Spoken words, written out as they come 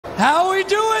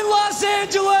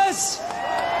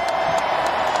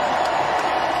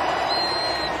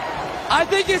I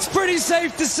think it's pretty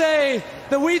safe to say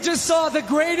that we just saw the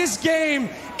greatest game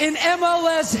in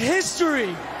MLS history.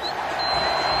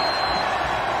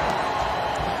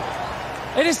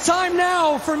 It is time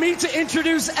now for me to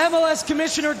introduce MLS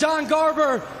Commissioner Don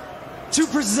Garber to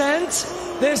present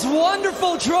this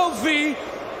wonderful trophy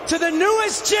to the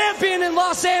newest champion in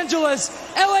Los Angeles,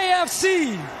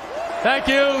 LAFC. Thank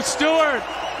you, Stuart.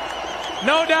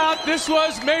 No doubt this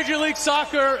was Major League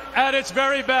Soccer at its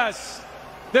very best.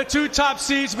 The two top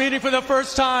seeds meeting for the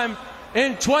first time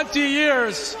in 20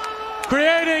 years,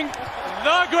 creating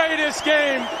the greatest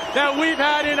game that we've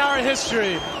had in our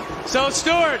history. So,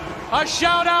 Stuart, a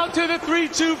shout out to the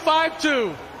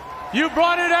 3-2-5-2. You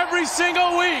brought it every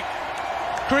single week,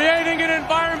 creating an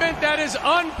environment that is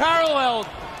unparalleled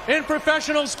in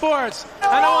professional sports.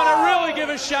 And I want to really give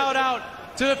a shout out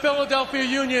to the Philadelphia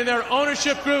Union, their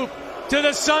ownership group, to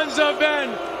the Sons of Ben.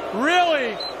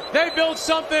 Really, they built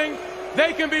something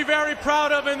they can be very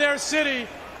proud of in their city,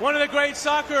 one of the great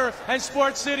soccer and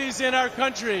sports cities in our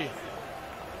country.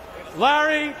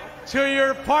 Larry, to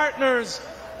your partners,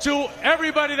 to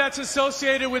everybody that's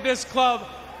associated with this club,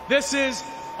 this is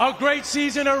a great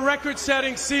season, a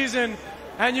record-setting season,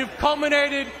 and you've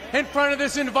culminated in front of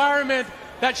this environment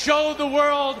that showed the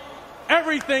world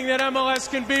everything that MLS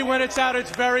can be when it's at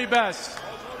its very best.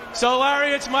 So,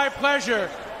 Larry, it's my pleasure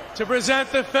to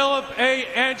present the Philip A.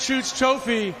 Anschutz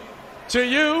Trophy to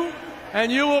you,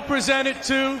 and you will present it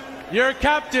to your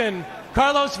captain,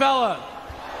 Carlos Vela.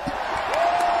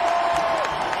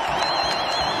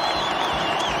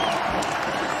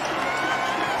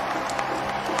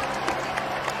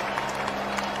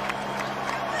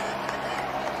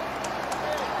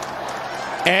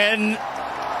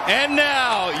 And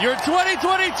now, your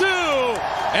 2022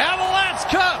 MLS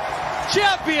Cup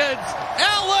champions,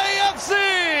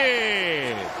 LAFC!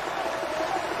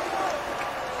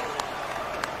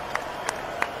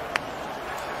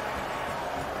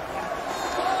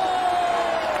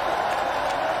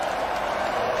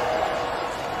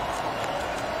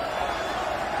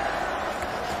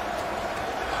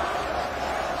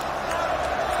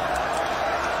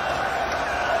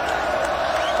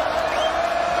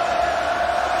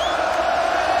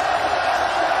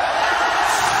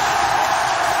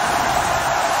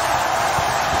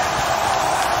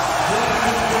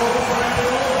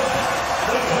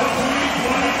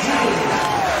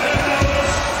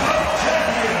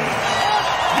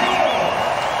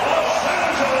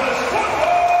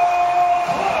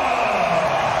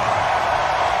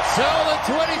 So the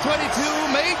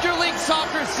 2022 Major League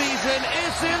Soccer season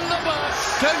is in the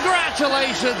books.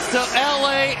 Congratulations to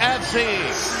LAFC.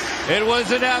 It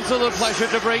was an absolute pleasure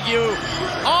to bring you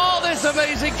all this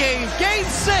amazing game. Game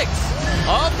 6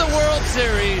 of the World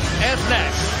Series is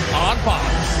next on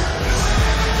Fox.